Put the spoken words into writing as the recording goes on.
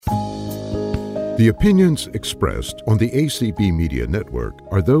The opinions expressed on the ACB Media Network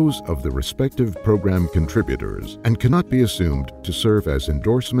are those of the respective program contributors and cannot be assumed to serve as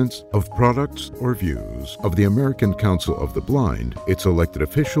endorsements of products or views of the American Council of the Blind, its elected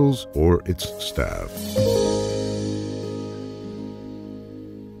officials, or its staff.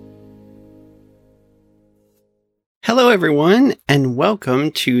 Hello, everyone, and welcome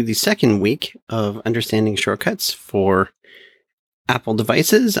to the second week of Understanding Shortcuts for Apple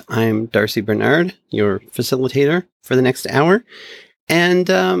devices. I'm Darcy Bernard, your facilitator for the next hour, and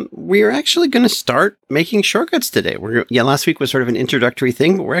we are actually going to start making shortcuts today. Last week was sort of an introductory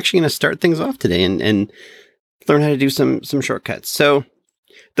thing, but we're actually going to start things off today and learn how to do some shortcuts. So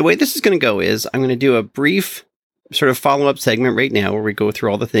the way this is going to go is I'm going to do a brief sort of follow-up segment right now where we go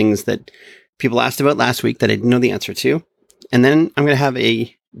through all the things that people asked about last week that I didn't know the answer to, and then I'm going to have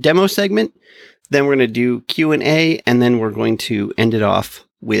a demo segment. Then we're going to do Q&A, and then we're going to end it off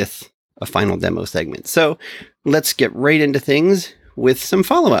with a final demo segment. So let's get right into things with some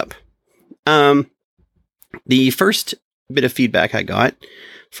follow-up. The first bit of feedback I got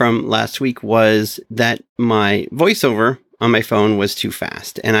from last week was that my voiceover on my phone was too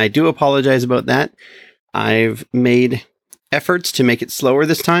fast, and I do apologize about that. I've made efforts to make it slower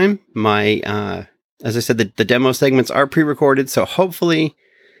this time. As I said, the demo segments are pre-recorded, so hopefully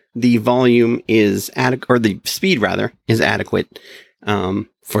the volume is adequate, or the speed rather, is adequate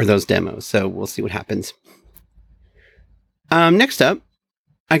for those demos. So we'll see what happens. Next up,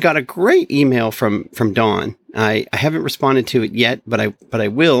 I got a great email from Dawn. I haven't responded to it yet, but I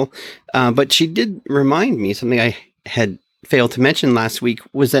will. But she did remind me something I had failed to mention last week,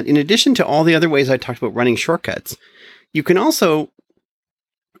 was that in addition to all the other ways I talked about running shortcuts, you can also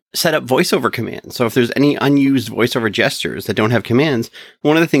set up voiceover commands. So if there's any unused voiceover gestures that don't have commands,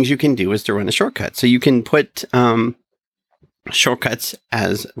 one of the things you can do is to run a shortcut. So you can put shortcuts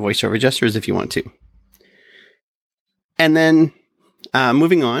as voiceover gestures if you want to. And then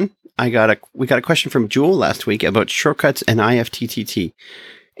moving on, we got a question from Jewel last week about shortcuts and IFTTT.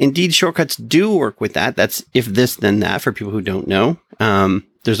 Indeed, shortcuts do work with that. That's if this, then that for people who don't know.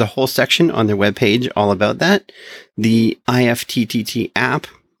 There's a whole section on their webpage all about that. The IFTTT app,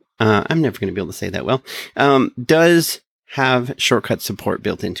 I'm never going to be able to say that well, does have shortcut support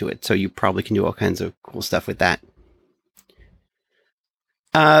built into it. So you probably can do all kinds of cool stuff with that.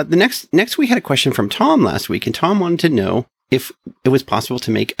 The next we had a question from Tom last week, and Tom wanted to know if it was possible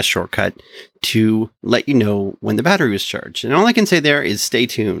to make a shortcut to let you know when the battery was charged. And all I can say there is stay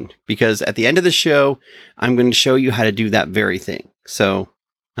tuned, because at the end of the show, I'm going to show you how to do that very thing. So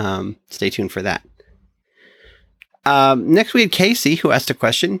stay tuned for that. Next, we had Casey, who asked a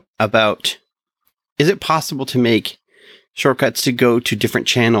question about, is it possible to make shortcuts to go to different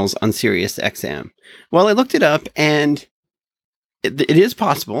channels on Sirius XM? Well, I looked it up, and it is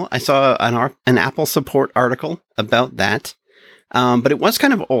possible. I saw an Apple support article about that, but it was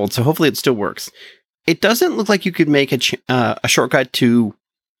kind of old, so hopefully it still works. It doesn't look like you could make a shortcut to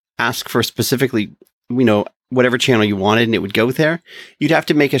ask for specifically, whatever channel you wanted, and it would go there. You'd have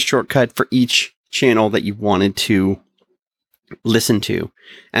to make a shortcut for each channel that you wanted to listen to.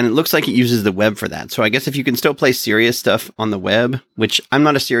 And it looks like it uses the web for that. So I guess if you can still play Sirius stuff on the web, which I'm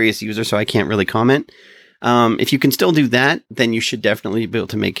not a Sirius user, so I can't really comment. If you can still do that, then you should definitely be able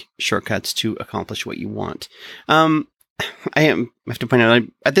to make shortcuts to accomplish what you want. I have to point out,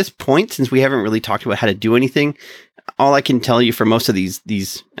 at this point, since we haven't really talked about how to do anything, all I can tell you for most of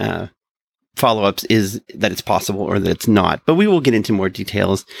these follow-ups is that it's possible or that it's not, but we will get into more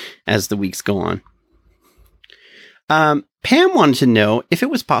details as the weeks go on. Pam wanted to know if it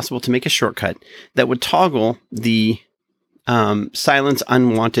was possible to make a shortcut that would toggle the silence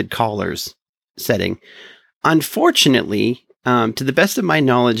unwanted callers setting. Unfortunately, to the best of my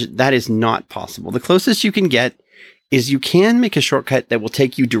knowledge, that is not possible. The closest you can get is you can make a shortcut that will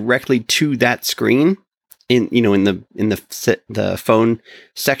take you directly to that screen in the phone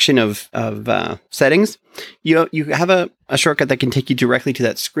section of settings. You have a shortcut that can take you directly to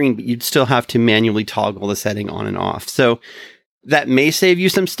that screen, but you'd still have to manually toggle the setting on and off. So that may save you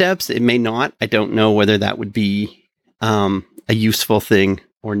some steps. It may not. I don't know whether that would be a useful thing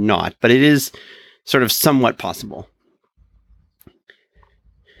or not, but it is sort of somewhat possible.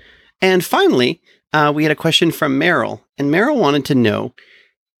 And finally, we had a question from Meryl, and Meryl wanted to know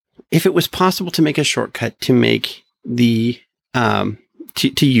if it was possible to make a shortcut to make the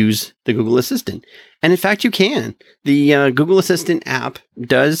to use the Google Assistant. And in fact, you can. The Google Assistant app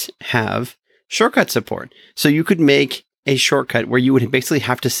does have shortcut support. So you could make a shortcut where you would basically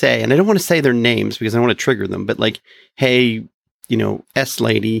have to say, and I don't want to say their names because I don't want to trigger them, but like, hey, S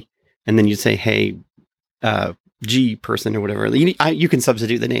lady, and then you say, hey, G person or whatever. You can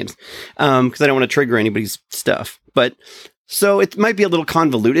substitute the names because I don't want to trigger anybody's stuff. But so it might be a little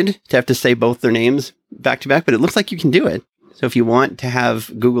convoluted to have to say both their names back to back, but it looks like you can do it. So if you want to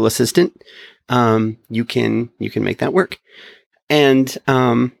have Google Assistant, you can make that work. And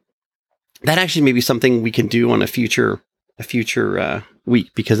that actually may be something we can do on a future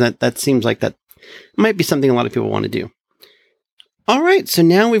week, because that seems like that might be something a lot of people want to do. All right, so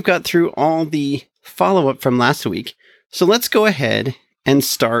now we've got through all the follow-up from last week. So let's go ahead and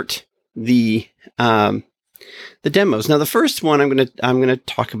start the demos. Now, the first one I'm gonna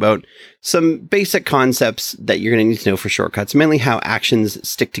talk about some basic concepts that you're gonna need to know for shortcuts, mainly how actions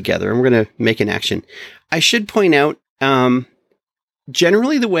stick together. And we're gonna make an action. I should point out,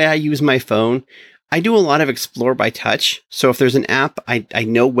 generally the way I use my phone, I do a lot of explore by touch. So if there's an app I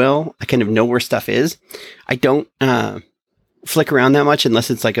know well, I kind of know where stuff is. I don't flick around that much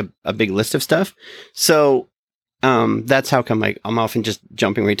unless it's like a big list of stuff. So that's how come I'm often just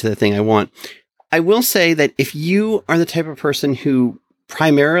jumping right to the thing I want. I will say that if you are the type of person who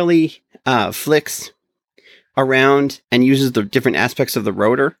primarily flicks around and uses the different aspects of the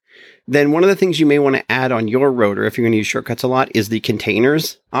rotor, then one of the things you may want to add on your rotor, if you're going to use shortcuts a lot, is the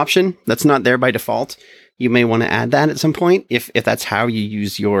containers option. That's not there by default. You may want to add that at some point if that's how you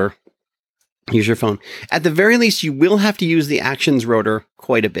use your phone. At the very least, you will have to use the actions rotor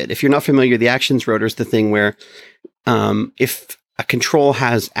quite a bit. If you're not familiar, the actions rotor is the thing where if a control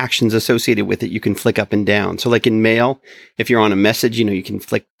has actions associated with it, you can flick up and down. So like in Mail, if you're on a message, you can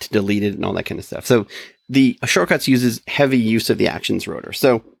flick to delete it and all that kind of stuff. So the shortcuts uses heavy use of the actions rotor.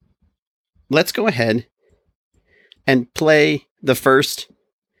 So let's go ahead and play the first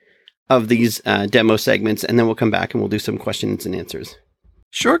of these demo segments, and then we'll come back and we'll do some questions and answers.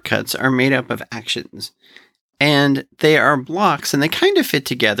 Shortcuts are made up of actions, and they are blocks, and they kind of fit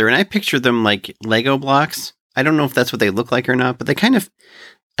together. And I picture them like Lego blocks. I don't know if that's what they look like or not, but I kind of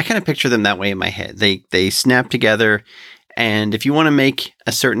picture them that way in my head. They snap together, and if you want to make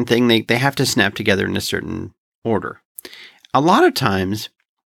a certain thing, they have to snap together in a certain order. A lot of times,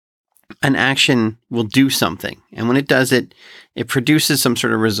 an action will do something, and when it does it, it produces some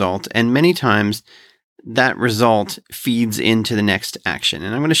sort of result, and many times that result feeds into the next action.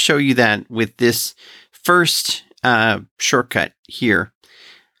 And I'm going to show you that with this first shortcut here.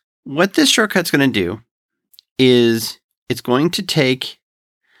 What this shortcut's going to do is it's going to take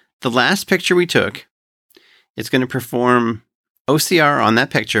the last picture we took, it's going to perform OCR on that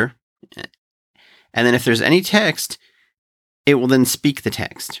picture, and then if there's any text, it will then speak the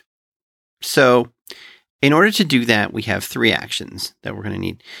text. So in order to do that, we have 3 actions that we're going to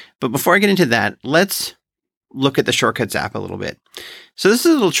need. But before I get into that, let's look at the Shortcuts app a little bit. So this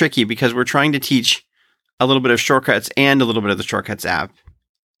is a little tricky because we're trying to teach a little bit of Shortcuts and a little bit of the Shortcuts app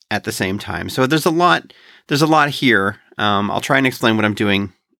at the same time. So there's a lot here. I'll try and explain what I'm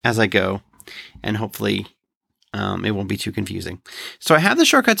doing as I go, and hopefully it won't be too confusing. So I have the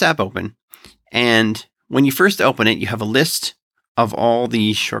Shortcuts app open, and when you first open it, you have a list of all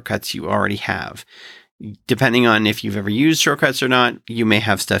the shortcuts you already have. Depending on if you've ever used shortcuts or not, you may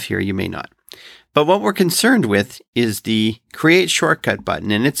have stuff here, you may not. But what we're concerned with is the Create Shortcut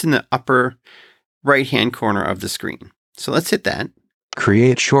button, and it's in the upper right-hand corner of the screen. So let's hit that.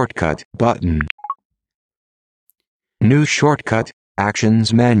 Create Shortcut button. New shortcut,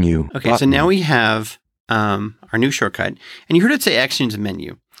 Actions menu. Okay, button. So now we have our new shortcut, and you heard it say Actions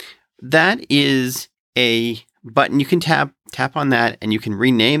menu. That is a button. You can tap on that, and you can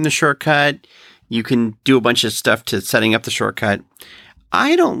rename the shortcut. You can do a bunch of stuff to setting up the shortcut.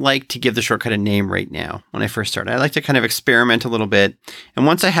 I don't like to give the shortcut a name right now when I first start. I like to kind of experiment a little bit. And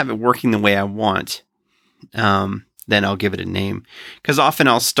once I have it working the way I want, then I'll give it a name. Because often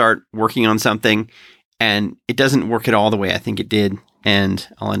I'll start working on something and it doesn't work at all the way I think it did. And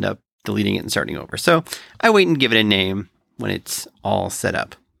I'll end up deleting it and starting over. So I wait and give it a name when it's all set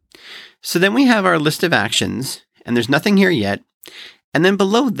up. So then we have our list of actions, and there's nothing here yet. And then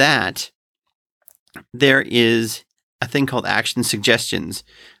below that, there is a thing called Action Suggestions,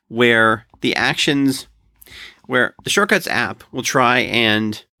 where the Shortcuts app will try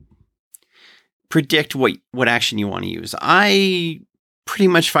and predict what action you want to use. I pretty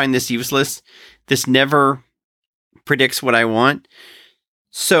much find this useless. This never predicts what I want.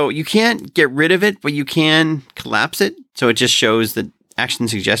 So you can't get rid of it, but you can collapse it. So it just shows the action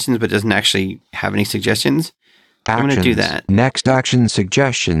suggestions, but doesn't actually have any suggestions. Actions. I'm going to do that. Next Action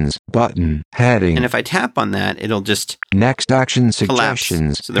Suggestions button heading. And if I tap on that, it'll just Next Action collapse,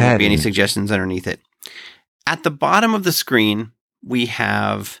 Suggestions. so there won't be any suggestions underneath it. At the bottom of the screen, we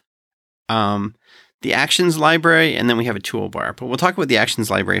have the actions library, and then we have a toolbar. But we'll talk about the actions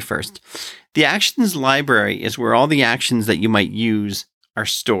library first. The actions library is where all the actions that you might use are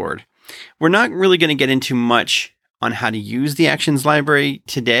stored. We're not really going to get into much on how to use the actions library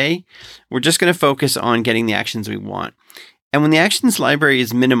today. We're just going to focus on getting the actions we want. And when the actions library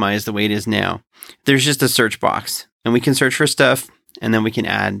is minimized the way it is now, there's just a search box, and we can search for stuff, and then we can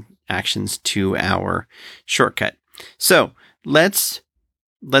add actions to our shortcut. So let's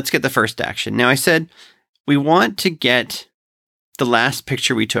get the first action. Now I said we want to get the last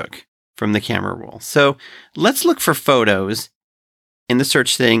picture we took from the camera roll. So let's look for photos in the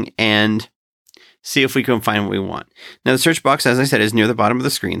search thing and see if we can find what we want. Now the search box, as I said, is near the bottom of the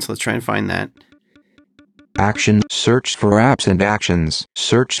screen. So let's try and find that. Action. Search for apps and actions.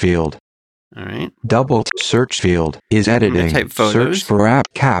 Search field. All right. Search field is editing. Type photos. Search for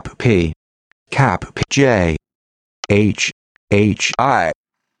app. Cap P. J. H. I.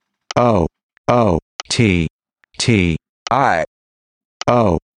 O. T. I.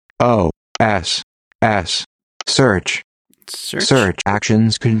 O. S. Search.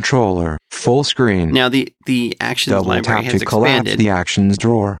 Actions controller. Full screen. Now the actions Double library tap has to collapse expanded. the actions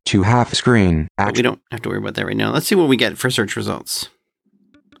drawer to half screen. But we don't have to worry about that right now. Let's see what we get for search results.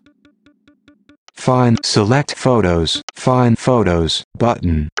 Find. Select photos. Find photos.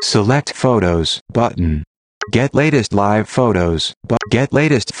 Button. Select photos. Button. Get latest live photos. Get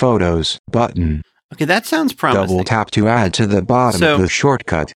latest photos. Button. Okay, that sounds promising. Double tap to add to the bottom of the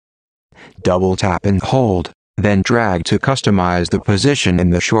shortcut. Double tap and hold. Then drag to customize the position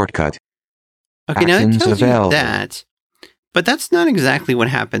in the shortcut. Okay, now it Actions tells available. you that, but that's not exactly what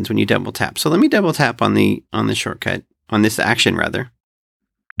happens when you double tap. So let me double tap on the shortcut, on this action rather.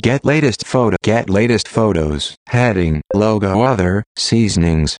 Get latest photo. Get latest photos. Heading. Logo. Other.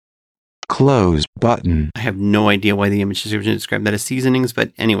 Seasonings. Close button. I have no idea why the image description described that as seasonings,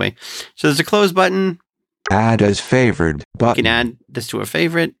 but anyway. So there's a close button. Add as favored button. You can add this to a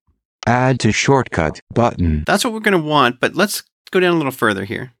favorite. Add to shortcut button. That's what we're going to want, but let's go down a little further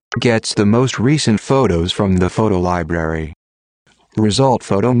here. Gets the most recent photos from the photo library. Result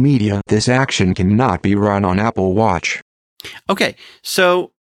photo media. This action cannot be run on Apple Watch. Okay,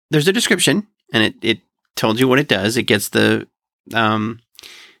 so there's a description, and it told you what it does. It gets the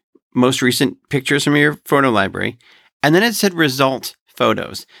most recent pictures from your photo library, and then it said result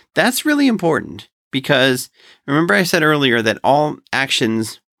photos. That's really important because remember I said earlier that all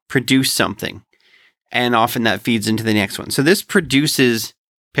actions produce something, and often that feeds into the next one. So this produces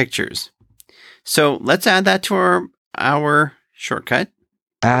pictures. So let's add that to our shortcut.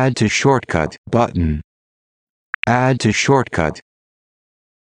 Add to shortcut button. Add to shortcut.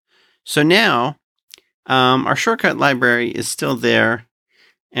 So now our shortcut library is still there,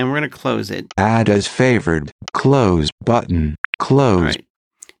 and we're going to close it. Add as favored. Close button. Close. All right.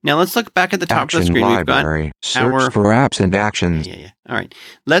 Now let's look back at the top of the screen. Library. We've got Search for apps and actions. Yeah. All right.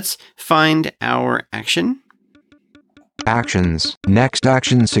 Let's find our action. Actions. Next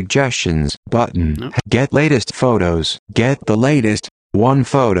action suggestions button. Nope. Get latest photos. Get the latest one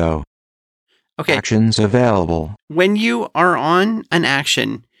photo. Okay. Actions available. When you are on an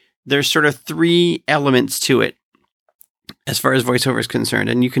action, there's sort of three elements to it as far as VoiceOver is concerned,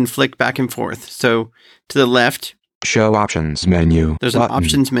 and you can flick back and forth. So to the left, Show options menu. There's button. an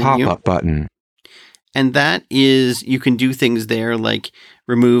options menu. Pop-up button. And that is, you can do things there like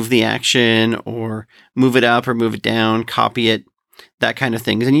remove the action or move it up or move it down, copy it, that kind of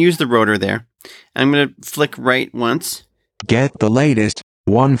things. And you use the rotor there. And I'm going to flick right once. Get the latest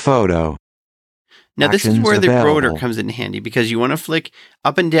one photo. Now this is Actions where the rotor available. comes in handy because you want to flick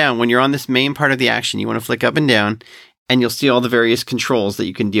up and down. When you're on this main part of the action, you want to flick up and down and you'll see all the various controls that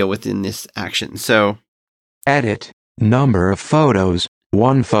you can deal with in this action. So Edit. Number of photos.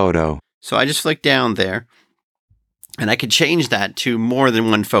 One photo. So I just flick down there, and I could change that to more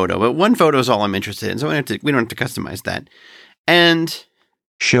than one photo, but one photo is all I'm interested in, so we don't have to customize that. And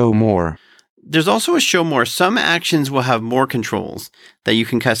Show more. there's also a show more. Some actions will have more controls that you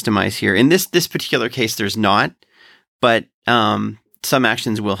can customize here. In this particular case, there's not, but some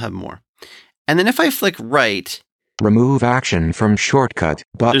actions will have more. And then if I flick right, Remove action from shortcut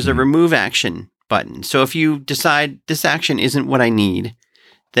button. there's a remove action button. So if you decide this action isn't what I need,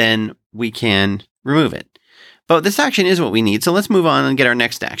 then we can remove it. But this action is what we need. So let's move on and get our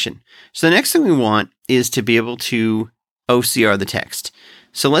next action. So the next thing we want is to be able to OCR the text.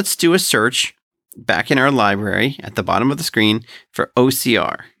 So let's do a search back in our library at the bottom of the screen for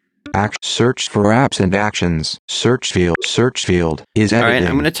OCR. Search for apps and actions. Search field. Search field is All editing. right,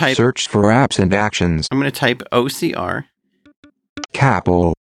 I'm going to type. Search for apps and actions. I'm going to type OCR.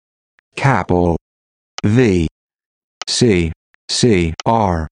 Capital V C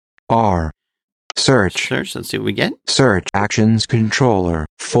R Search. Search. Let's see what we get. Search. Actions controller.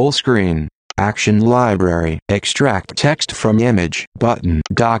 Full screen. Action library. Extract text from image. Button.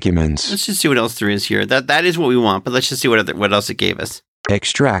 Documents. Let's just see what else there is here. That is what we want, but let's just see what else it gave us.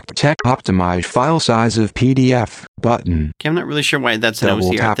 Extract text. Optimize file size of PDF. Button. Okay, I'm not really sure why that's an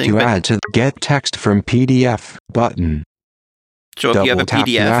Double OCR tap thing. to But add to get text from PDF. Button. so if you have a Double tap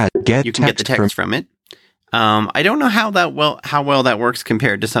to PDF, add get you can get the text from it. I don't know how well that works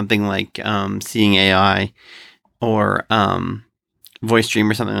compared to something like Seeing AI or VoiceStream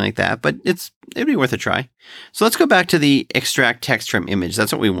or something like that, but it'd be worth a try. So let's go back to the extract text from image.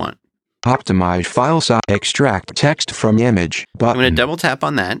 That's what we want. Optimize file size. Extract text from image. I'm Button. going to double tap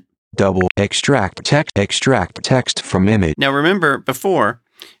on that. Double extract text. Extract text from image. Now remember, before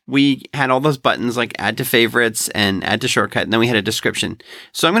we had all those buttons like add to favorites and add to shortcut, and then we had a description.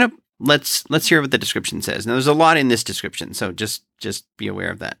 So I'm going to let's hear what the description says. Now there's a lot in this description, so just be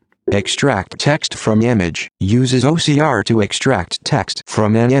aware of that. Extract text from image. Uses OCR to extract text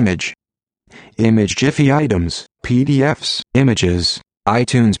from an image. Image Jiffy items, PDFs, images,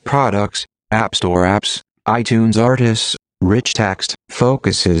 iTunes products, App Store apps, iTunes artists, rich text,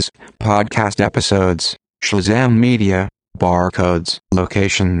 focuses, podcast episodes, Shazam media, barcodes,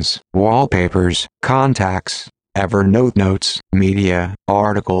 locations, wallpapers, contacts, Evernote notes, media,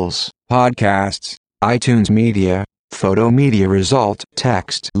 articles, podcasts, iTunes media, photo media result,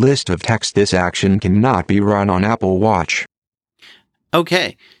 text, list of text. This action cannot be run on Apple Watch.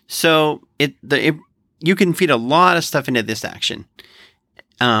 Okay, so you can feed a lot of stuff into this action.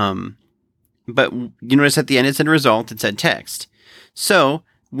 But you notice at the end it said result, it said text. So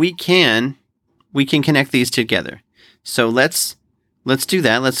we can connect these together. So let's do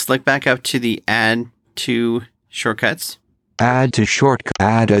that. Let's flick back up to the add to shortcuts. Add to shortcut.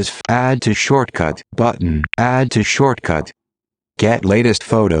 Add to shortcut button. Add to shortcut. Get latest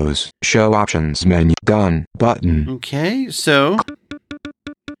photos. Show options menu. Done button. Okay, so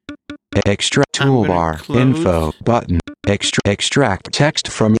Extract toolbar. Info button. Extract text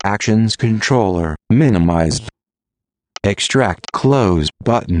from actions controller. Minimized. Extract close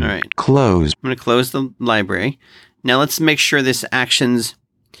button. All right. Close. I'm going to close the library. Now let's make sure this actions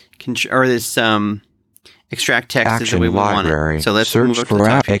extract text is the way we want it. So let's search move up to for the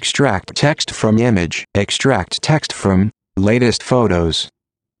top app. here. Extract text from image. Extract text from laytest photos.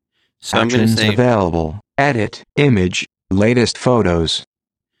 So I'm going Actions to say, available. Edit image. Latest photos.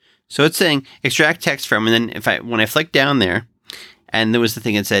 so it's saying extract text from, and then when I flick down there, and there was the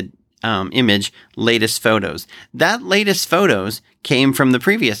thing that said image latest photos. That latest photos came from the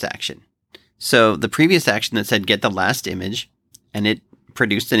previous action. So the previous action that said get the last image, and it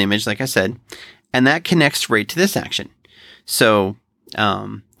produced an image, like I said, and that connects right to this action. So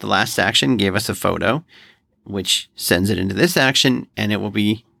the last action gave us a photo, which sends it into this action, and it will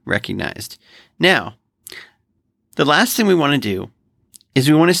be recognized. Now, the last thing we want to do is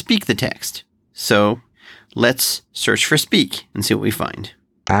we want to speak the text. So let's search for speak and see what we find.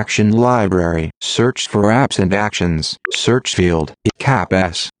 Action library. Search for apps and actions. Search field. Cap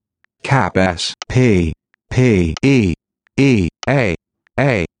S. Cap S. P. P. E. E. A.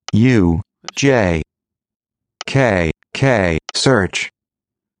 A. U. J. K. K. Search.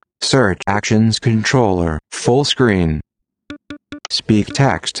 Search actions controller. Full screen. Speak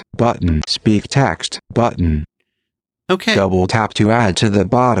text button. Speak text button. Okay. Double tap to add to the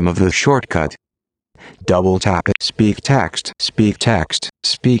bottom of the shortcut. Double tap it. Speak text. Speak text.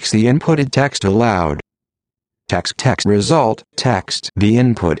 Speaks the inputted text aloud. Text result. Text the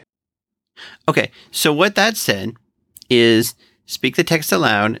input. Okay. So what that said is speak the text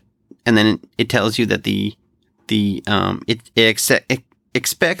aloud, and then it tells you that it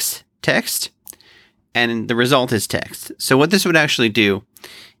expects text, and the result is text. So what this would actually do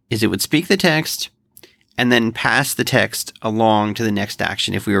is it would speak the text and then pass the text along to the next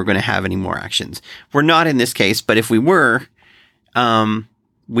action if we were going to have any more actions. We're not in this case, but if we were,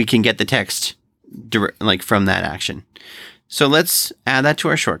 we can get the text from that action. So let's add that to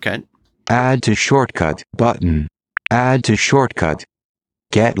our shortcut. Add to shortcut button. Add to shortcut.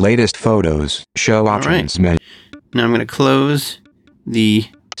 Get latest photos. Show options menu. Now I'm going to close the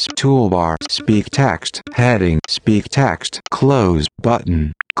toolbar. Speak text. Heading. Speak text. Close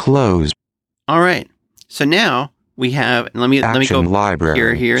button. Close. All right. So now we have. Let me go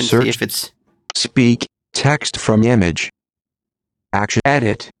library. here and Search. see if it's Speak text from image. Action.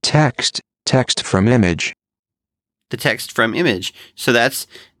 Edit text. Text from image. the text from image. So that's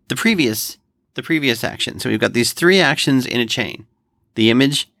the previous action. So we've got these three actions in a chain. The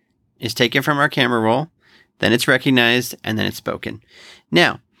image is taken from our camera roll, then it's recognized, and then it's spoken.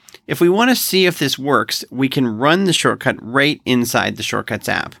 Now, if we want to see if this works, we can run the shortcut right inside the Shortcuts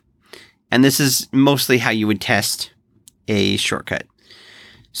app. And this is mostly how you would test a shortcut.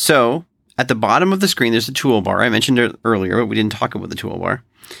 So at the bottom of the screen, there's a toolbar. I mentioned it earlier, but we didn't talk about the toolbar.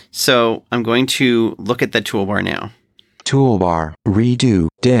 So I'm going to look at the toolbar now. Toolbar, redo,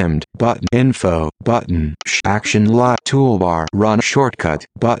 dimmed, button, info, button, action live, toolbar, run shortcut,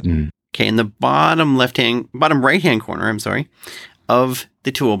 button. Okay, in the bottom right-hand corner, of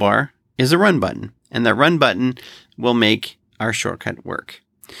the toolbar is a run button. And that run button will make our shortcut work.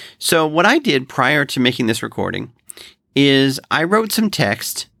 So what I did prior to making this recording is I wrote some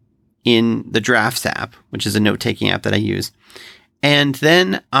text in the Drafts app, which is a note-taking app that I use. And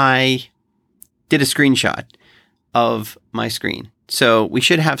then I did a screenshot of my screen. So we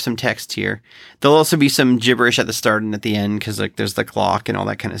should have some text here. There'll also be some gibberish at the start and at the end because like there's the clock and all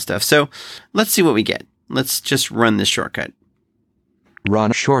that kind of stuff. So let's see what we get. Let's just run this shortcut.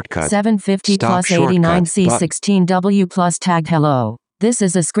 Run shortcut. 750 Stop plus shortcut 89C16W plus tagged hello. This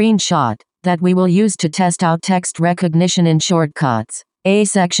is a screenshot that we will use to test out text recognition in shortcuts. A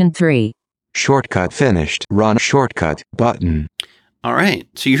section 3. Shortcut finished. Run shortcut button. All right.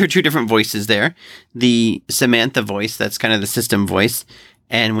 So you heard two different voices there. The Samantha voice, that's kind of the system voice.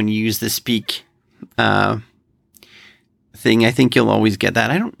 And when you use the speak thing, I think you'll always get that.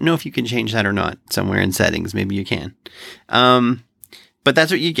 I don't know if you can change that or not somewhere in settings. Maybe you can. But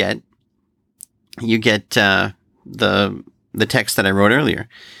that's what you get. You get the text that I wrote earlier.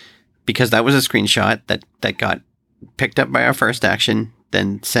 Because that was a screenshot that got picked up by our first action,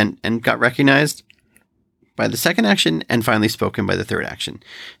 then sent and got recognized by the second action, and finally spoken by the third action.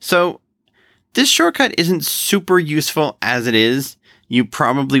 So this shortcut isn't super useful as it is. You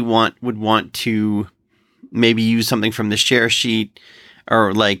probably would want to maybe use something from the share sheet,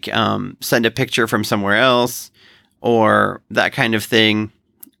 or like send a picture from somewhere else, or that kind of thing.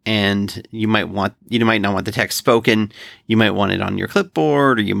 And you might not want the text spoken. You might want it on your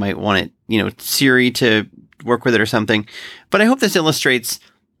clipboard, or you might want it, Siri to work with it or something. But I hope this illustrates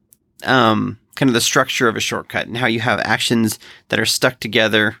kind of the structure of a shortcut and how you have actions that are stuck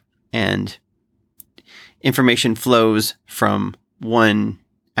together and information flows from one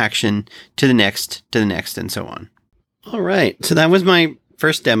action to the next, and so on. All right. So that was my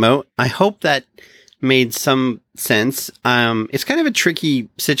first demo. I hope that made some sense. It's kind of a tricky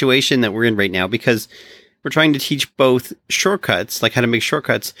situation that we're in right now because we're trying to teach both shortcuts, like how to make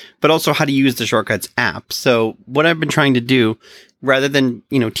shortcuts, but also how to use the Shortcuts app. So what I've been trying to do, rather than,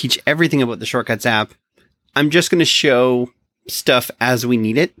 teach everything about the Shortcuts app, I'm just going to show stuff as we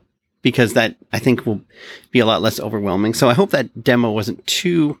need it, because that I think will be a lot less overwhelming. So I hope that demo wasn't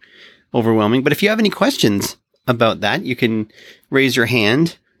too overwhelming. But if you have any questions about that, you can raise your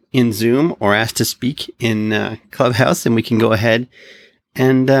hand in Zoom or ask to speak in Clubhouse, and we can go ahead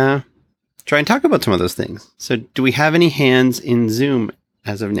and try and talk about some of those things. So do we have any hands in Zoom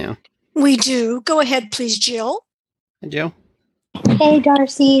as of now? We do. Go ahead, please, Jill. Hi, Jill. Hey,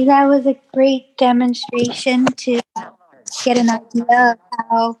 Darcy. That was a great demonstration to get an idea of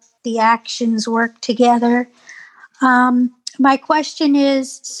how the actions work together. My question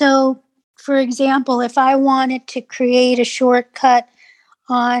is, so for example, if I wanted to create a shortcut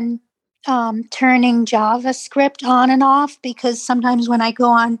on turning JavaScript on and off, because sometimes when I go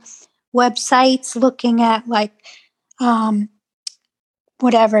on websites looking at like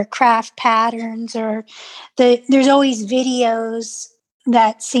whatever craft patterns, or there's always videos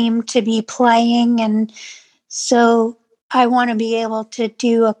that seem to be playing, and so I want to be able to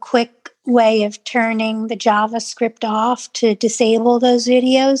do a quick way of turning the JavaScript off to disable those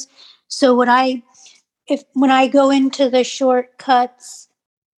videos. So when I go into the Shortcuts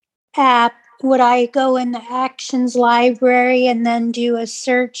app, would I go in the Actions library and then do a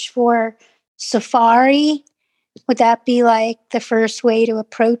search for Safari? Would that be like the first way to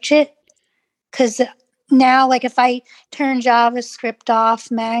approach it? Because now, like if I turn JavaScript off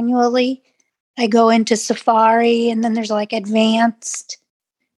manually, I go into Safari and then there's like advanced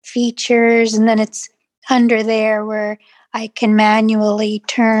features, and then it's under there where I can manually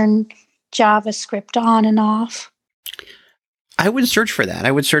turn JavaScript on and off. I would search for that.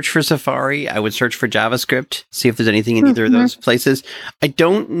 I would search for Safari. I would search for JavaScript, see if there's anything in either of those places. I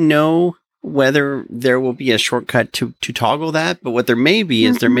don't know whether there will be a shortcut to toggle that, but what there may be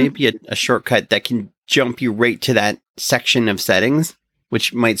is there may be a shortcut that can jump you right to that section of settings,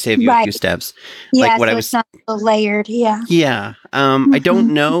 which might save you a few steps. Yeah, like what so I was it's not so layered. Yeah. Yeah. I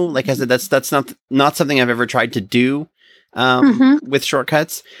don't know. Like I said, that's not something I've ever tried to do with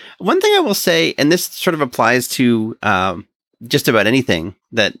shortcuts. One thing I will say, and this sort of applies to just about anything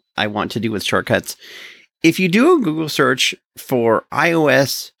that I want to do with shortcuts. If you do a Google search for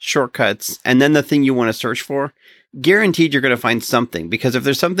iOS shortcuts, and then the thing you want to search for guaranteed you're going to find something, because if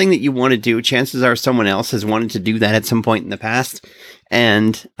there's something that you want to do, chances are someone else has wanted to do that at some point in the past,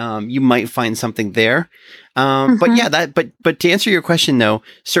 and you might find something there. But yeah, but to answer your question though,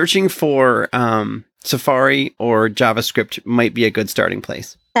 searching for Safari or JavaScript might be a good starting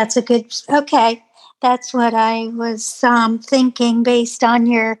place. That's a good, okay. That's what I was thinking based on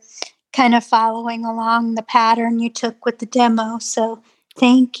your kind of following along the pattern you took with the demo. So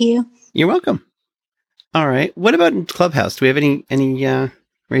thank you. You're welcome. All right. What about in Clubhouse? Do we have any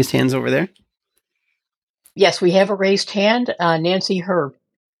raised hands over there? Yes, we have a raised hand. Nancy Herb.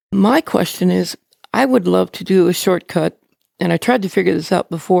 My question is, I would love to do a shortcut, and I tried to figure this out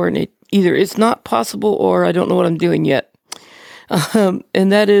before, and either it's not possible or I don't know what I'm doing yet. And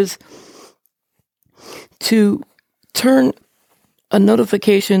that is to turn a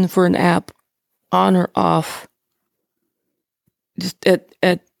notification for an app on or off just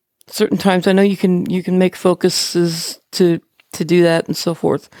at certain times. I know you can make focuses to do that and so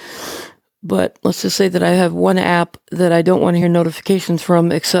forth. But let's just say that I have one app that I don't want to hear notifications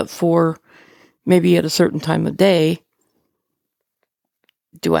from except for maybe at a certain time of day.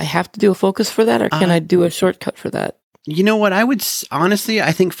 Do I have to do a focus for that, or can I do a shortcut for that? You know what? I would honestly,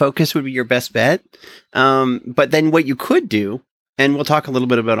 I think focus would be your best bet. But then what you could do, and we'll talk a little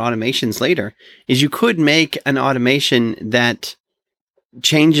bit about automations later, is you could make an automation that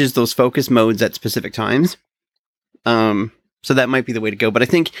changes those focus modes at specific times. So that might be the way to go. But I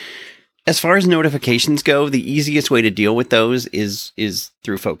think as far as notifications go, the easiest way to deal with those is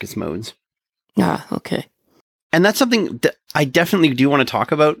through focus modes. Ah, okay. And that's something that I definitely do want to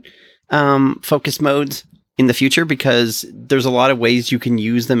talk about, focus modes in the future, because there's a lot of ways you can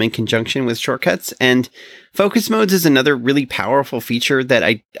use them in conjunction with shortcuts. And focus modes is another really powerful feature that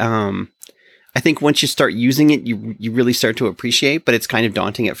I think once you start using it, you really start to appreciate, but it's kind of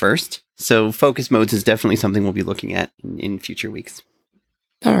daunting at first. So focus modes is definitely something we'll be looking at in future weeks.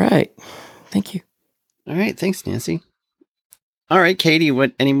 All right. Thank you. All right. Thanks, Nancy. All right, Katie,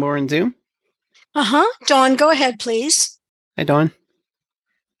 any more in Zoom? Dawn, go ahead, please. Hi, Dawn.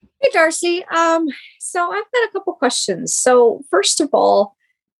 Hey, Darcy. So I've got a couple questions. So first of all,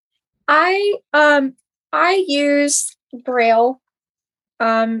 I use Braille.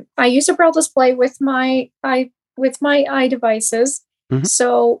 I use a Braille display with my iDevices. Mm-hmm.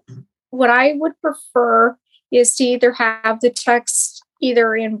 So what I would prefer is to either have the text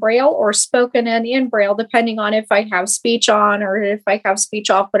either in Braille or spoken and in Braille, depending on if I have speech on or if I have speech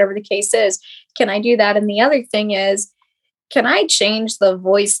off, whatever the case is. Can I do that? And the other thing is, can I change the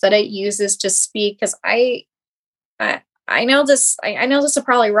voice that it uses to speak? Because I know this will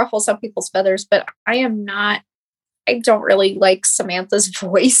probably ruffle some people's feathers, but I don't really like Samantha's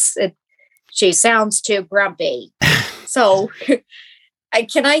voice. She sounds too grumpy. So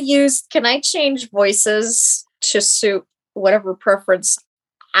can I change voices to suit whatever preference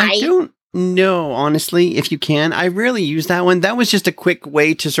I don't know, honestly, if you can. I rarely use that one. That was just a quick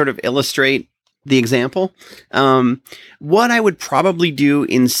way to sort of illustrate the example. What I would probably do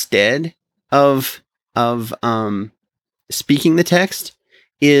instead of speaking the text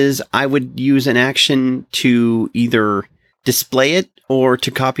is I would use an action to either display it or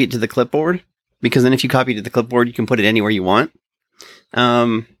to copy it to the clipboard, because then if you copy it to the clipboard, you can put it anywhere you want.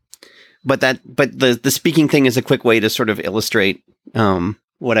 But the speaking thing is a quick way to sort of illustrate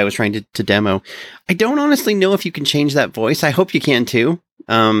what I was trying to demo. I don't honestly know if you can change that voice. I hope you can too,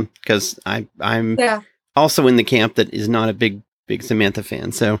 because I'm also in the camp that is not a big Samantha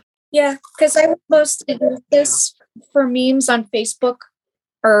fan. So yeah, because I would mostly use this for memes on Facebook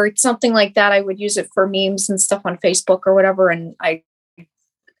or something like that. I would use it for memes and stuff on Facebook or whatever, and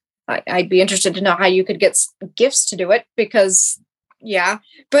I'd be interested to know how you could get GIFs to do it, because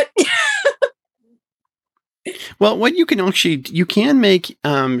but well, what you can make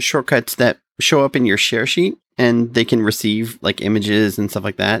shortcuts that show up in your share sheet, and they can receive like images and stuff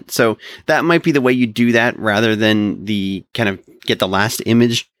like that. So that might be the way you do that, rather than the kind of get the last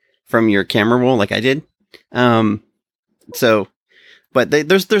image from your camera roll like I did. But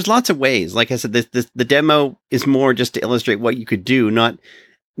there's lots of ways. Like I said, the demo is more just to illustrate what you could do, not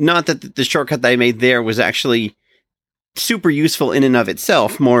that the shortcut that I made there was actually super useful in and of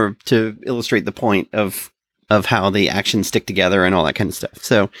itself, more to illustrate the point of how the actions stick together and all that kind of stuff.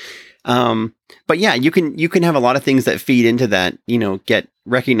 So, but yeah, you can have a lot of things that feed into that, get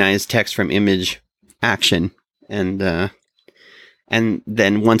recognized text from image action. And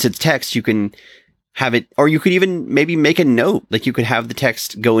then once it's text, you can have it, or you could even maybe make a note. Like you could have the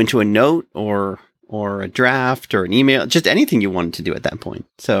text go into a note or a draft or an email, just anything you wanted to do at that point.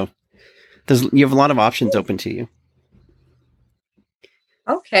 So you have a lot of options open to you.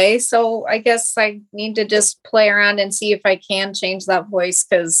 Okay, so I guess I need to just play around and see if I can change that voice,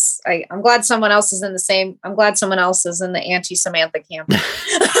 because I'm glad someone else is I'm glad someone else is in the anti-Samantha camp.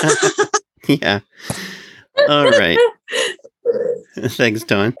 Yeah. All right. Thanks,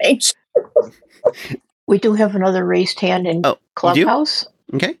 Dawn. Thank you. We do have another raised hand in Oh, you do? Clubhouse.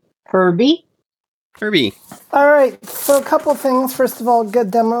 Okay. Herbie. Herbie. All right, so a couple things. First of all,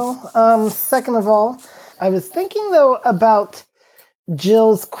 good demo. Second of all, I was thinking, though, about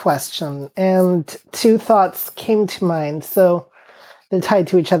Jill's question, and two thoughts came to mind, so they're tied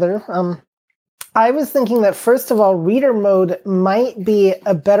to each other. I was thinking that, first of all, reader mode might be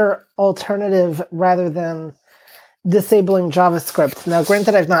a better alternative rather than disabling JavaScript. Now,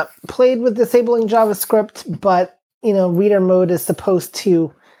 granted, I've not played with disabling JavaScript, but, reader mode is supposed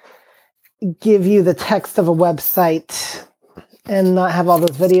to give you the text of a website and not have all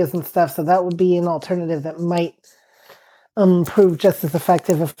those videos and stuff, so that would be an alternative that might prove just as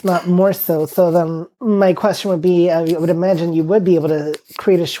effective, if not more so. So then my question would be, I would imagine you would be able to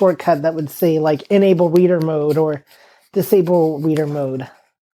create a shortcut that would say, like, enable reader mode or disable reader mode.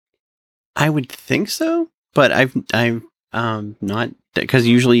 I would think so, but I've not, because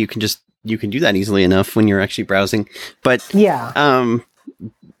usually you can do that easily enough when you're actually browsing. But yeah,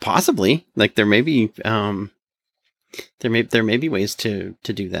 possibly, like, there may be ways to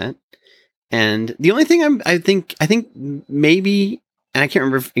do that. And the only thing I think maybe, and I can't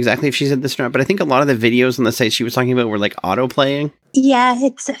remember exactly if she said this or not, but I think a lot of the videos on the site she was talking about were like auto playing. Yeah,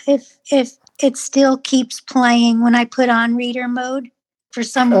 it's if it still keeps playing when I put on reader mode for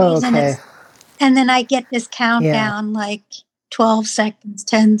some reason. Okay. And then I get this countdown, like 12 seconds,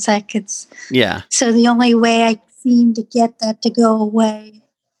 10 seconds. Yeah. So the only way I seem to get that to go away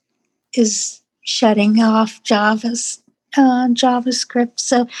is shutting off JavaScript.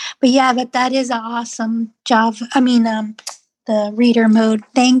 So, but that is awesome the reader mode.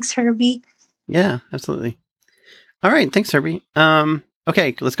 Thanks, Herbie. Yeah, absolutely. All right. Thanks, Herbie.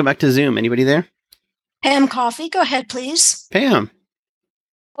 Okay, let's go back to Zoom. Anybody there? Pam Coffee, go ahead, please. Pam.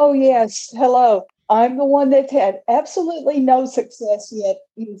 Oh, yes. Hello. I'm the one that had absolutely no success yet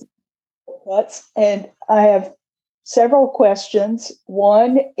using shortcuts, and I have several questions.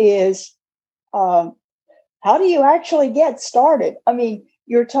 One is, how do you actually get started? I mean,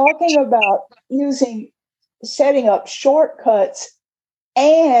 you're talking about setting up shortcuts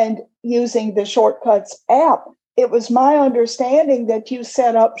and using the Shortcuts app. It was my understanding that you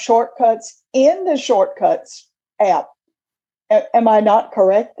set up shortcuts in the Shortcuts app. Am I not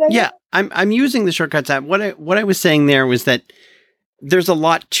correct there? Yeah, I'm using the Shortcuts app. What I was saying there was that there's a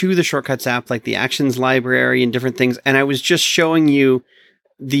lot to the Shortcuts app, like the actions library and different things. And I was just showing you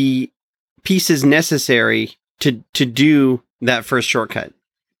the pieces necessary to do that first shortcut.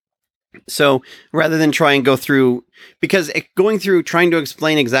 So rather than try and go through, because going through trying to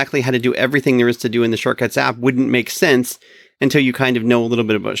explain exactly how to do everything there is to do in the Shortcuts app wouldn't make sense until you kind of know a little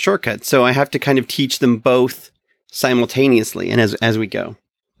bit about shortcuts. So I have to kind of teach them both simultaneously and as we go.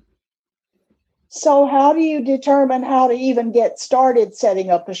 So how do you determine how to even get started setting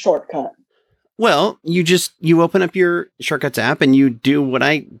up a shortcut? Well, you open up your Shortcuts app and you do what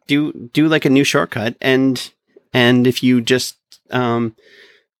I do like a new shortcut. And if you just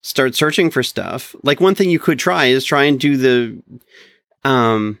start searching for stuff, like one thing you could try and do the,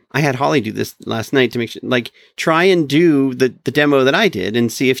 I had Holly do this last night to make sure, like, try and do the demo that I did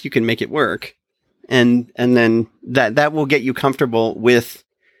and see if you can make it work. And then that will get you comfortable with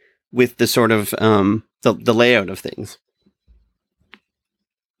the sort of, the layout of things.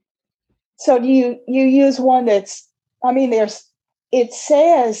 So do you use one that's, I mean, it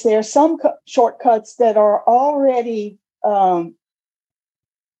says there's some shortcuts that are already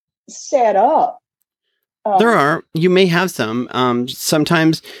set up. You may have some.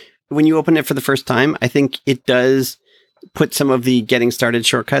 Sometimes when you open it for the first time, I think it does put some of the getting started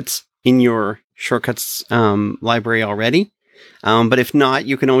shortcuts in your Shortcuts library already. But if not,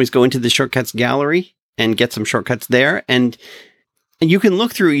 you can always go into the Shortcuts gallery and get some shortcuts there. And you can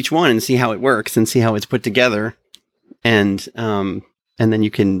look through each one and see how it works and see how it's put together. And then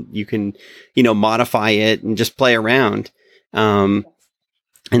you can modify it and just play around and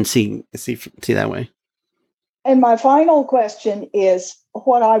see that way. And my final question is,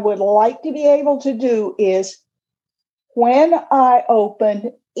 what I would like to be able to do is, when I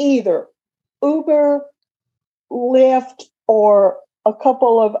open either Uber, Lyft, or a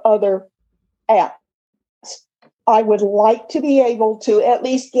couple of other apps, I would like to be able to at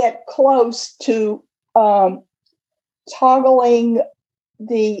least get close to toggling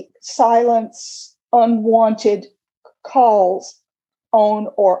the silence unwanted calls on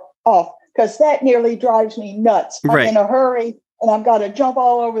or off, because that nearly drives me nuts. Right. I'm in a hurry and I've got to jump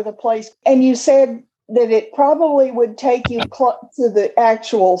all over the place. And you said that it probably would take you to the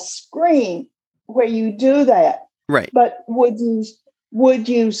actual screen where you do that. Right. But would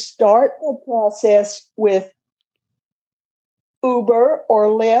you start the process with Uber or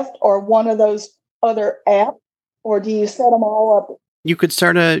Lyft or one of those other apps, or do you set them all up? You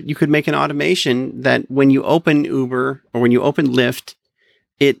could make an automation that when you open Uber or when you open Lyft,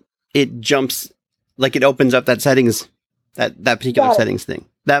 it jumps, like it opens up that settings, that particular settings thing.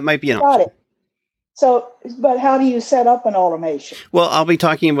 That might be an option. Got it. So, but how do you set up an automation? Well, I'll be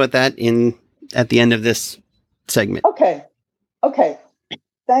talking about that at the end of this segment. Okay.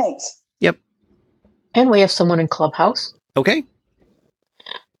 Thanks. Yep. And we have someone in Clubhouse. Okay.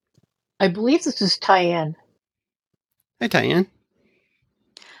 I believe this is Tyann. Hi, Tyann.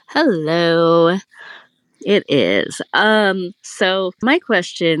 Hello. It is. So my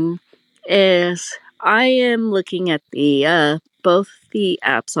question is, I am looking at the both the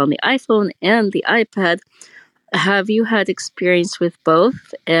apps on the iPhone and the iPad. Have you had experience with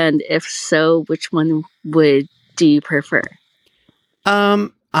both? And if so, which one do you prefer?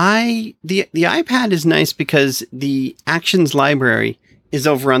 The iPad is nice because the actions library is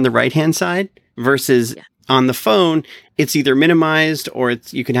over on the right-hand side versus on the phone, it's either minimized or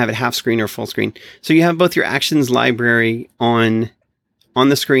you can have it half screen or full screen. So you have both your actions library on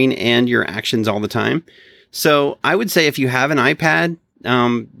the screen and your actions all the time. So I would say if you have an iPad,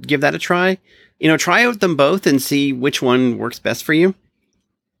 give that a try. Try out them both and see which one works best for you.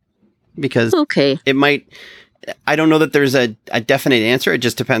 Because it might, I don't know that there's a definite answer. It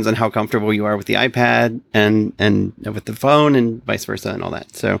just depends on how comfortable you are with the iPad and with the phone and vice versa and all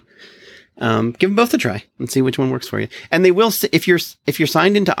that. So give them both a try and see which one works for you. And they will, if you're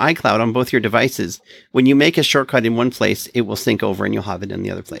signed into iCloud on both your devices, when you make a shortcut in one place, it will sync over and you'll have it in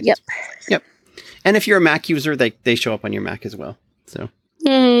the other place. Yep. And if you're a Mac user, they show up on your Mac as well. So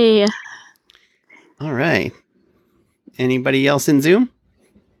yay. All right. Anybody else in Zoom?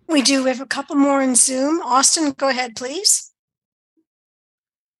 We do have a couple more in Zoom. Austin, go ahead, please.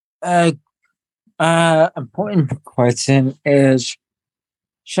 Important question is,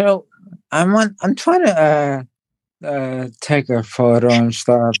 so I'm trying to take a photo and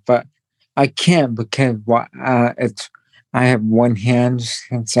stuff, but I can't because I have one hand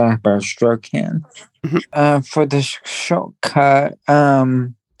since I have a stroke hand. For the shortcut,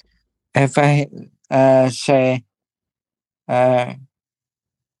 if I say,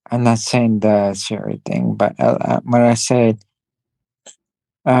 I'm not saying the Siri thing, but when I say,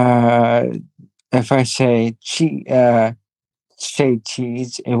 if I say cheese,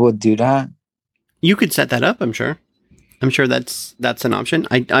 it will do that. You could set that up, I'm sure. I'm sure that's an option.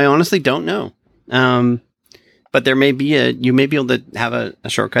 I honestly don't know. But you may be able to have a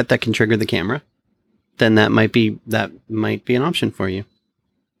shortcut that can trigger the camera. Then that might be an option for you.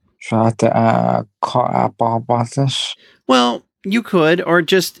 So I have to call Apple about this? Well, you could, or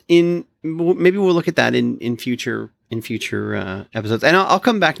just maybe we'll look at that in future episodes. And I'll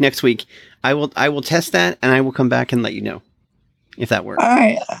come back next week. I will test that and I will come back and let you know if that works. All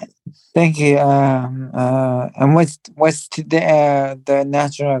right. Thank you. And what's the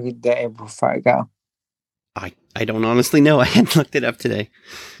National Day before I go? I don't honestly know. I hadn't looked it up today.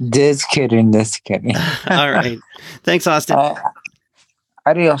 Just kidding. All right. Thanks, Austin.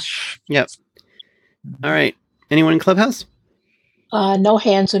 Adios. Yep. All right. Anyone in Clubhouse? No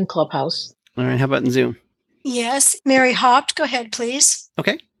hands in Clubhouse. All right. How about in Zoom? Yes. Mary Hopt, go ahead, please.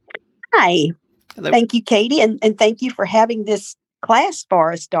 Okay. Hi. Hello. Thank you, Katie, and thank you for having this class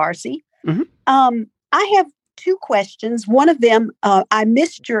for us, Darcy. Mm-hmm. I have two questions. One of them, I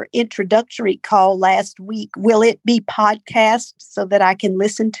missed your introductory call last week. Will it be podcast so that I can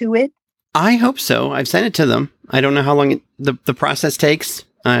listen to it? I hope so. I've sent it to them. I don't know how long the process takes.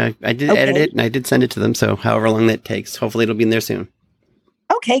 I did edit it and I did send it to them. So however long that takes, hopefully it'll be in there soon.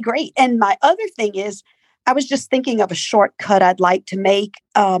 Okay, great. And my other thing is, I was just thinking of a shortcut I'd like to make.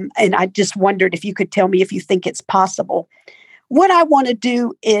 And I just wondered if you could tell me if you think it's possible. What I want to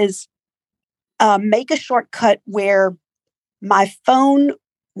do is make a shortcut where my phone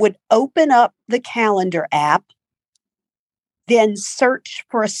would open up the calendar app, then search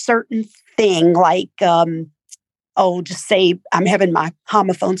for a certain thing like, just say I'm having my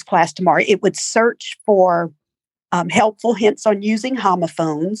homophones class tomorrow. It would search for helpful hints on using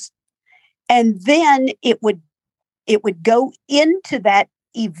homophones. And then it would go into that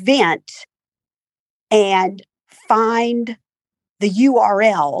event and find the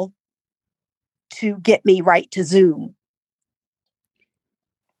URL to get me right to Zoom.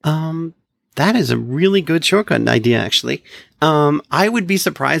 That is a really good shortcut idea, actually. I would be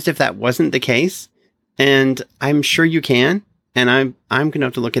surprised if that wasn't the case, and I'm sure you can. and I'm going to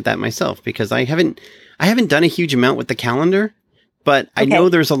have to look at that myself because I haven't done a huge amount with the calendar, but I know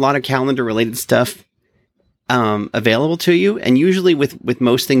there's a lot of calendar related stuff available to you, and usually with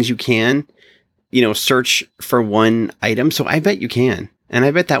most things you can, search for one item. So I bet you can, and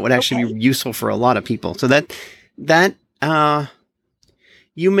I bet that would actually be useful for a lot of people. So that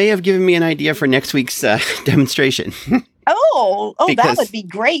you may have given me an idea for next week's demonstration. That would be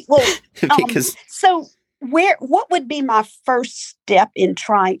great. Well, so what would be my first step in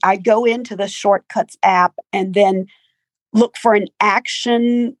trying? I go into the Shortcuts app and then look for an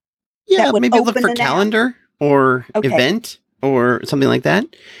action. Yeah, maybe look for calendar or event or something like that.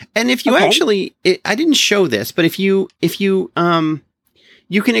 And if you actually, I didn't show this, but if you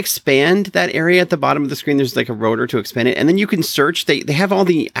you can expand that area at the bottom of the screen. There's like a rotor to expand it. And then you can search. They have all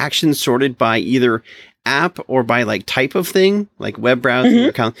the actions sorted by either app or by like type of thing, like web browsing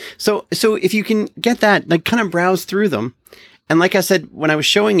account. So if you can get that, like kind of browse through them. And like I said, when I was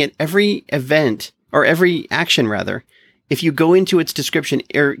showing it, every event or every action rather, if you go into its description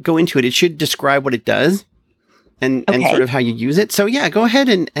or go into it, it should describe what it does and sort of how you use it. So yeah, go ahead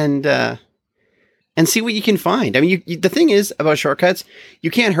and see what you can find. I mean, the thing is about shortcuts,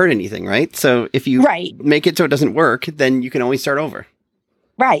 you can't hurt anything, right? So if you make it so it doesn't work, then you can always start over.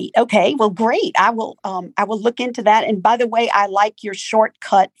 Right. Okay. Well, great. I will look into that. And by the way, I like your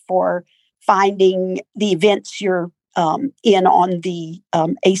shortcut for finding the events you're in on the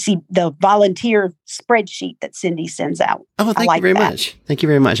the volunteer spreadsheet that Cindy sends out. Oh, thank you very much. Thank you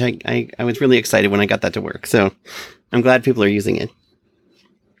very much. I was really excited when I got that to work. So I'm glad people are using it.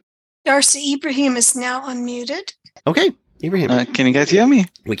 Darcy Ibrahim is now unmuted. Okay, Ibrahim. Can you guys hear me?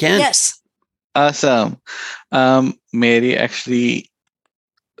 We can. Yes. Awesome. Mary actually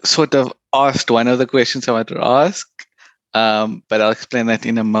sort of asked one of the questions I wanted to ask, but I'll explain that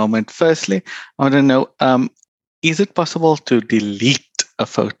in a moment. Firstly, I want to know, is it possible to delete a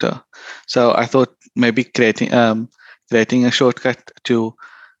photo? So I thought maybe creating a shortcut to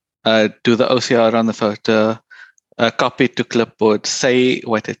do the OCR on the photo, copy it to clipboard, say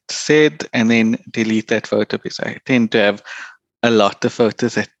what it said, and then delete that photo because I tend to have a lot of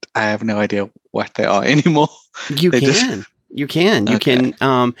photos that I have no idea what they are anymore. You can.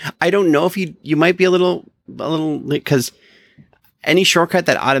 I don't know if you might be a little because any shortcut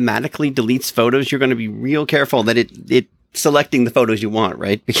that automatically deletes photos, you're going to be real careful that it selecting the photos you want,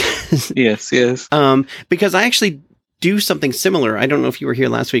 right? Because yes. Because I actually do something similar. I don't know if you were here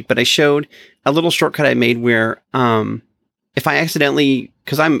last week, but I showed a little shortcut I made where if I accidentally,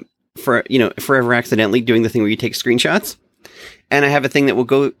 because I'm forever accidentally doing the thing where you take screenshots, and I have a thing that will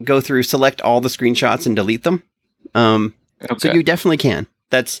go through, select all the screenshots and delete them. So you definitely can.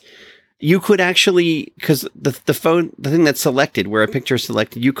 You could actually, because the thing that's selected, where a picture is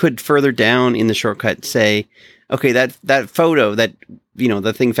selected, you could further down in the shortcut say, okay, that photo that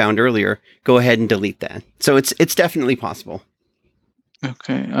the thing found earlier, go ahead and delete that. So it's definitely possible.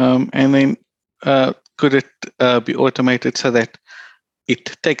 Okay, and then could it be automated so that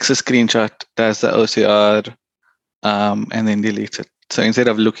it takes a screenshot, does the OCR, and then deletes it? So instead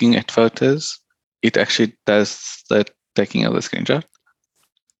of looking at photos, it actually does the taking of the screenshot.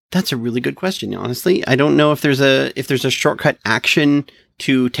 That's a really good question. Honestly, I don't know if there's a shortcut action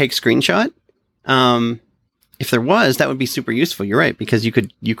to take screenshot. If there was, that would be super useful. You're right, because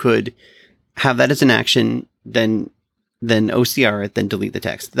you could have that as an action, then OCR it, then delete the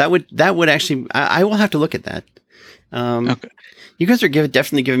text. That would actually. I will have to look at that. Okay. You guys are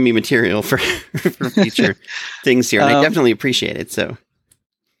definitely giving me material for future things here, and I definitely appreciate it. So,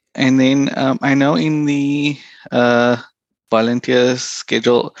 and then I know in the volunteers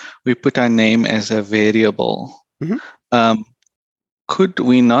schedule we put our name as a variable. Mm-hmm. Could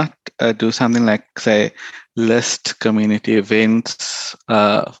we not do something like, say, list community events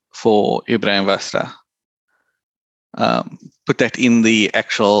for Ibrahim Vastra? Put that in the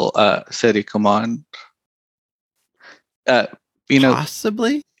actual Siri command.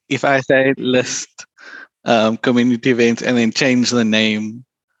 Possibly. If I say list community events and then change the name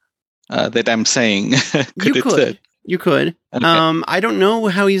that I'm saying, You could. Okay. I don't know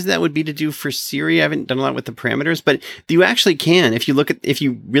how easy that would be to do for Siri. I haven't done a lot with the parameters, but you actually can. If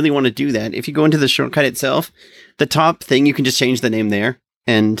you really want to do that, if you go into the shortcut itself, the top thing, you can just change the name there.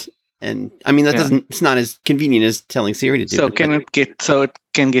 And I mean, it's not as convenient as telling Siri to do. So it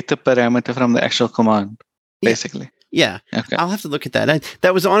can get the parameter from the actual command, basically. Yeah. Okay. I'll have to look at that.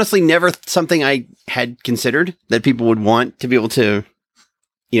 That was honestly never something I had considered that people would want to be able to,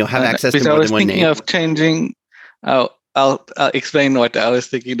 have access to more than one name. I was thinking of changing. I'll explain what I was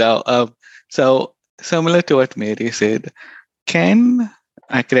thinking now. So similar to what Mary said, can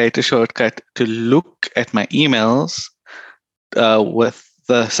I create a shortcut to look at my emails with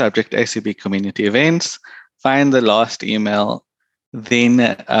the subject ACB community events, find the last email, then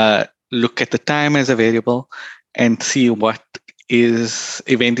look at the time as a variable and see what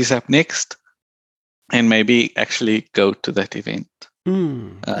event is up next, and maybe actually go to that event.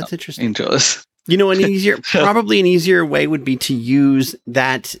 That's interesting. In JAWS. You know, probably an easier way would be to use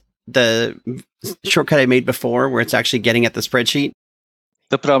the shortcut I made before, where it's actually getting at the spreadsheet.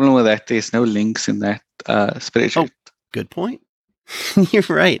 The problem with that, there's no links in that spreadsheet. Oh, good point. You're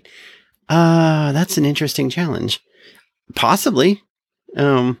right. That's an interesting challenge. Possibly.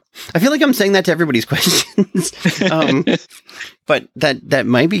 I feel like I'm saying that to everybody's questions. But that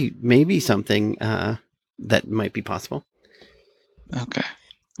might be maybe something that might be possible. Okay.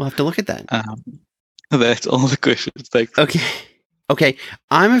 We'll have to look at that. That's all the questions. Thanks. Okay.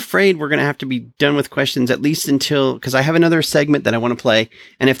 I'm afraid we're going to have to be done with questions at least until, because I have another segment that I want to play.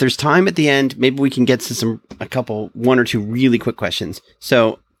 And if there's time at the end, maybe we can get to one or two really quick questions.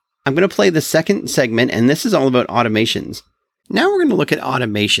 So I'm going to play the second segment, and this is all about automations. Now we're going to look at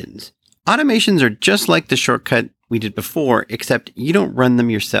automations. Automations are just like the shortcut we did before, except you don't run them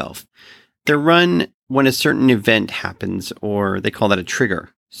yourself. They're run when a certain event happens, or they call that a trigger.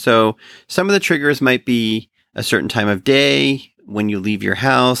 So some of the triggers might be a certain time of day, when you leave your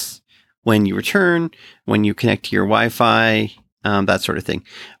house, when you return, when you connect to your Wi-Fi, that sort of thing.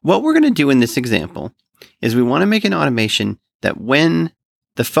 What we're going to do in this example is we want to make an automation that when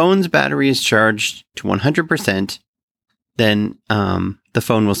the phone's battery is charged to 100%, then the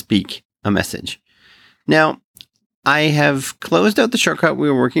phone will speak a message. Now, I have closed out the shortcut we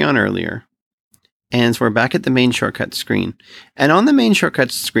were working on earlier. And so we're back at the main shortcut screen. And on the main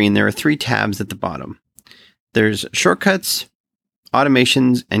shortcut screen, there are 3 tabs at the bottom. There's shortcuts,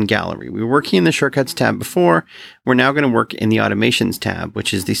 automations, and gallery. We were working in the shortcuts tab before. We're now going to work in the automations tab,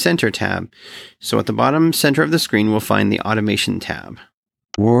 which is the center tab. So at the bottom center of the screen, we'll find the automation tab.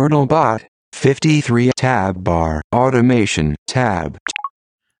 WordleBot 53 tab bar automation tab.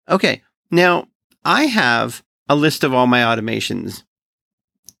 Okay, now I have a list of all my automations,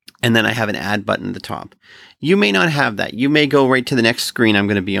 and then I have an add button at the top. You may not have that. You may go right to the next screen I'm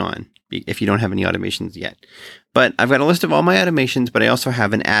going to be on if you don't have any automations yet. But I've got a list of all my automations, but I also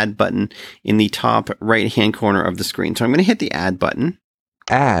have an add button in the top right-hand corner of the screen. So I'm going to hit the add button.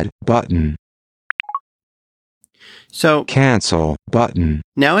 Add button. So cancel button.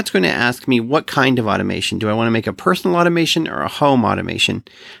 Now it's going to ask me what kind of automation. Do I want to make a personal automation or a home automation?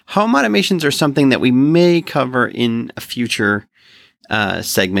 Home automations are something that we may cover in a future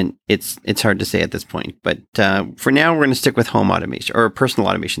segment. It's hard to say at this point, but for now we're going to stick with home automation, or personal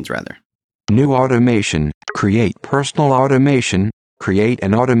automations rather. New automation. Create personal automation. Create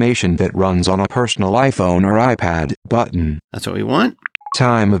an automation that runs on a personal iPhone or iPad button. That's what we want.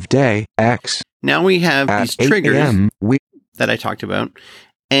 Time of day, X. Now we have these triggers that I talked about,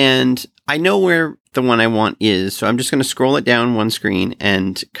 and I know where the one I want is, so I'm just going to scroll it down one screen,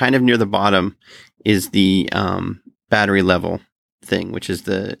 and kind of near the bottom is the battery level thing, which is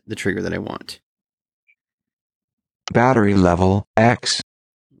the trigger that I want. Battery level, X.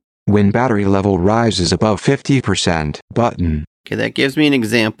 When battery level rises above 50% button. Okay, that gives me an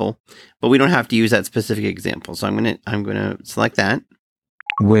example, but we don't have to use that specific example, so I'm gonna select that.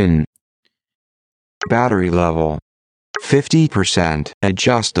 When battery level 50%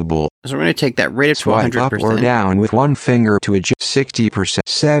 adjustable. So we're going to take that right up to 100%. Swipe up or down with one finger to adjust 60%,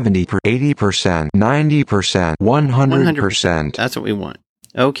 70%, 80%, 90%, 100%. That's what we want.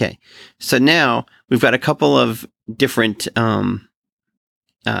 Okay. So now we've got a couple of different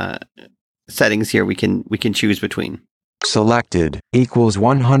settings here we can choose between. Selected equals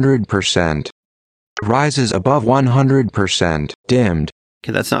 100%. Rises above 100%. Dimmed.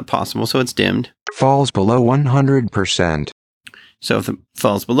 Okay, that's not possible, so it's dimmed. Falls below 100%. So if it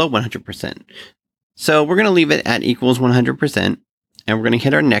falls below 100%. So we're going to leave it at equals 100%, and we're going to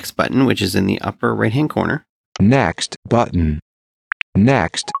hit our next button, which is in the upper right-hand corner. Next button.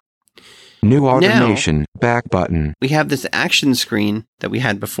 Next. New automation, now, back button. We have this action screen that we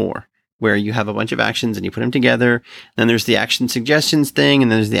had before, where you have a bunch of actions and you put them together. Then there's the action suggestions thing,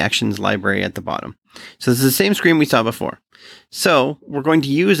 and then there's the actions library at the bottom. So this is the same screen we saw before. So we're going to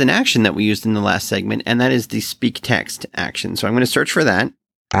use an action that we used in the last segment, and that is the speak text action. So I'm going to search for that.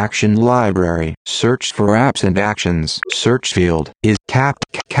 Action library. Search for apps and actions. Search field is cap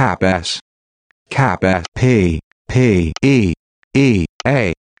S. Cap S. P. E.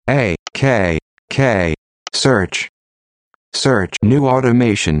 A. K. Search. New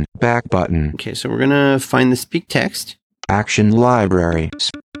automation. Back button. Okay, so we're going to find the speak text. Action library.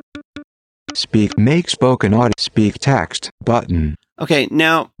 Speak. Make spoken audio. Speak text. Button. Okay,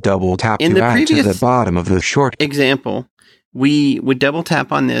 now double tap in to the add previous to the bottom of the short example, we would double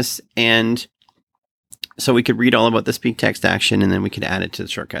tap on this, and so we could read all about the speak text action, and then we could add it to the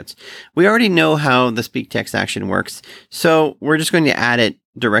shortcuts. We already know how the speak text action works, so we're just going to add it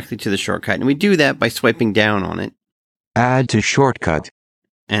directly to the shortcut. And we do that by swiping down on it. Add to shortcut.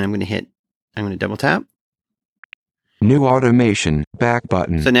 And I'm going to double tap. New automation, back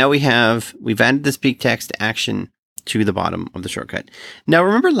button. So now we've added the speak text action to the bottom of the shortcut. Now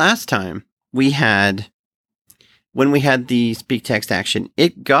remember last time when we had the speak text action,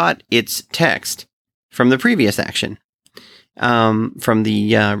 it got its text from the previous action, from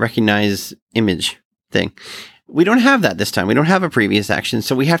the recognize image thing. We don't have that this time. We don't have a previous action,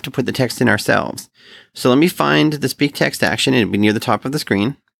 so we have to put the text in ourselves. So let me find the speak text action. It'll be near the top of the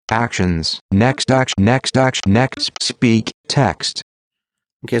screen. Actions. Next action. Next action. Next speak text.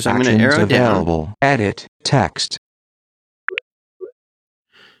 Okay, so I'm going to arrow available. Down. Edit text.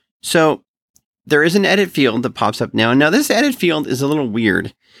 So there is an edit field that pops up now. Now this edit field is a little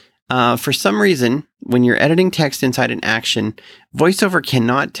weird. For some reason, when you're editing text inside an action, VoiceOver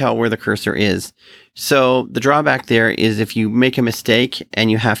cannot tell where the cursor is. So the drawback there is if you make a mistake and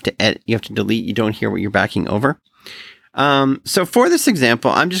you have to edit, you have to delete, you don't hear what you're backing over. So for this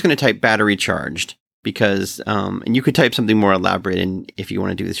example, I'm just going to type battery charged because, and you could type something more elaborate if you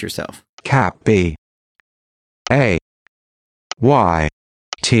want to do this yourself. Cap B A Y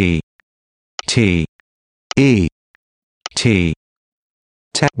T T E T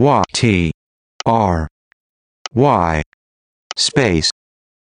Y T R Y space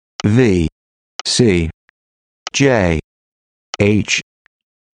V C J H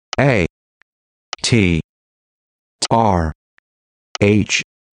A T R H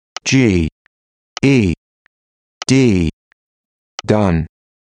G E D. Done.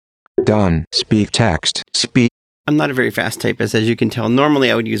 Speak text. Speak. I'm not a very fast typist, as you can tell.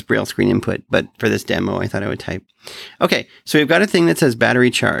 Normally I would use Braille screen input, but for this demo, I thought I would type. Okay, so we've got a thing that says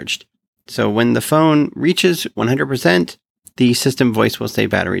battery charged. So when the phone reaches 100%, the system voice will say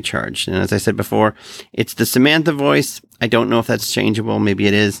battery charged. And as I said before, it's the Samantha voice. I don't know if that's changeable. Maybe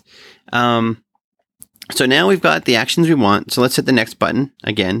it is. So now we've got the actions we want. So let's hit the next button.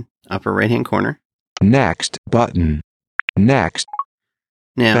 Again, upper right-hand corner. Next button. Next.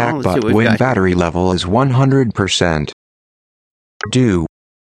 Now, back let's see what button. we've When got. battery level is 100%.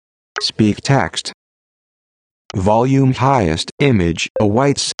 Speak text. Volume highest. Image. A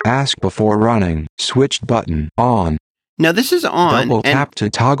white ask before running. Switched button. On. Now this is on. Double and tap to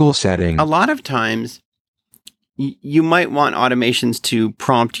toggle setting. a lot of times you might want automations to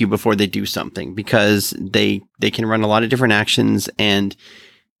prompt you before they do something because they can run a lot of different actions, and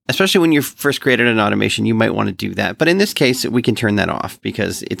especially when you first created an automation, you might want to do that. But in this case, we can turn that off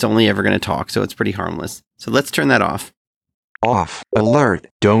because it's only ever going to talk, so it's pretty harmless. So let's turn that off. Off. Alert.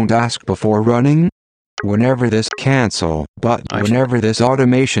 Don't ask before running. Whenever this cancel button, whenever this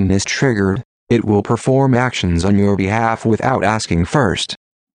automation is triggered, it will perform actions on your behalf without asking first.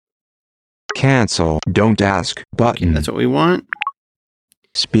 Cancel. Don't ask button. Okay, that's what we want.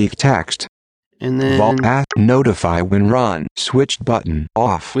 Speak text. And then notify when run. Switched button.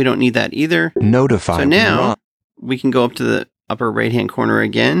 Off. We don't need that either. Notify So when now run. we can go up to the upper right-hand corner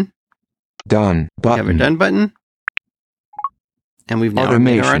again. Done button. We have our done button. And we've now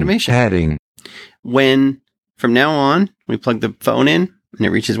made our automation. Heading. When, from now on, we plug the phone in and it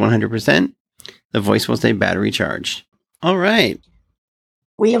reaches 100%, the voice will say battery charged. All right.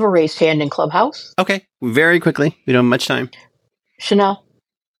 We have a raised hand in Clubhouse. Okay. Very quickly. We don't have much time. Chanel.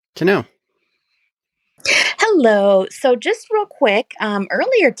 Hello. So just real quick,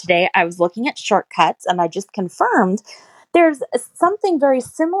 earlier today I was looking at shortcuts and I just confirmed there's something very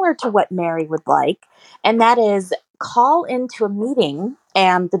similar to what Mary would like, and that is call into a meeting,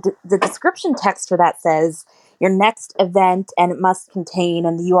 and the description text for that says your next event, and it must contain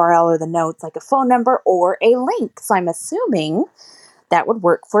in the URL or the notes like a phone number or a link. So I'm assuming that would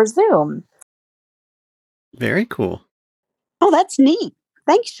work for Zoom. Very cool. Oh, that's neat.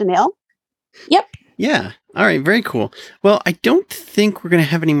 Thanks, Chanel. Yep. Yeah. All right. Very cool. Well, I don't think we're going to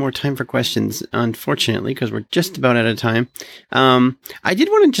have any more time for questions, unfortunately, because we're just about out of time. I did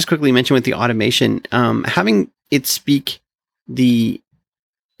want to just quickly mention with the automation, having it speak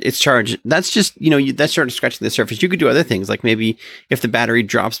its charge, that's just, that's sort of scratching the surface. You could do other things, like maybe if the battery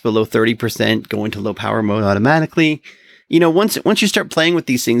drops below 30%, go into low power mode automatically. Once you start playing with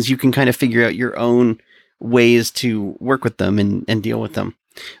these things, you can kind of figure out your own ways to work with them and deal with them.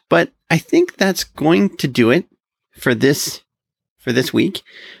 But I think that's going to do it for this week.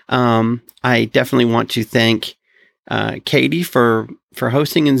 I definitely want to thank Katie for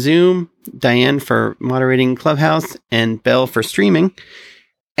hosting in Zoom, Diane for moderating Clubhouse, and Belle for streaming.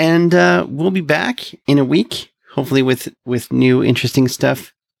 And we'll be back in a week, hopefully with new interesting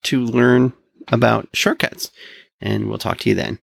stuff to learn about shortcuts. And we'll talk to you then.